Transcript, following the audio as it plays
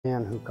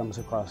Man who comes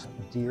across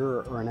a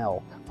deer or an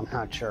elk, I'm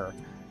not sure,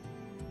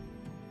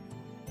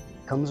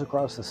 comes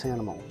across this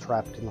animal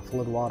trapped in the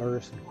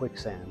floodwaters and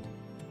quicksand.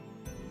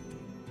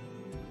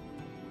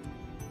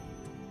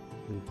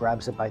 He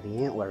grabs it by the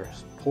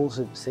antlers, pulls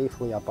it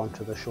safely up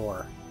onto the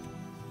shore.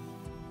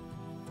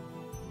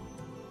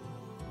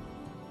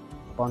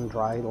 Up on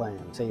dry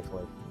land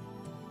safely.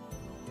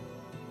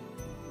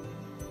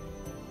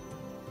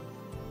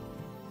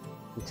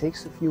 It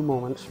takes a few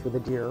moments for the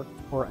deer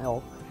or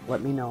elk,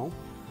 let me know,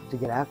 to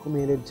get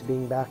acclimated to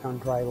being back on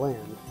dry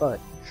land, but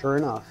sure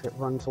enough, it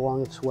runs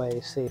along its way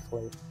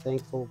safely,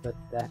 thankful that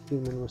that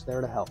human was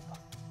there to help.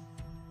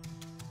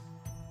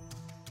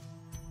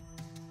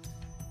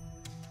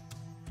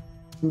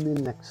 Tune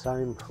in next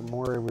time for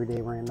more everyday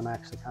random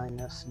acts of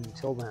kindness, and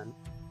until then,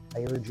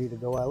 I urge you to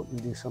go out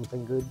and do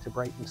something good to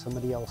brighten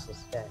somebody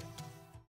else's day.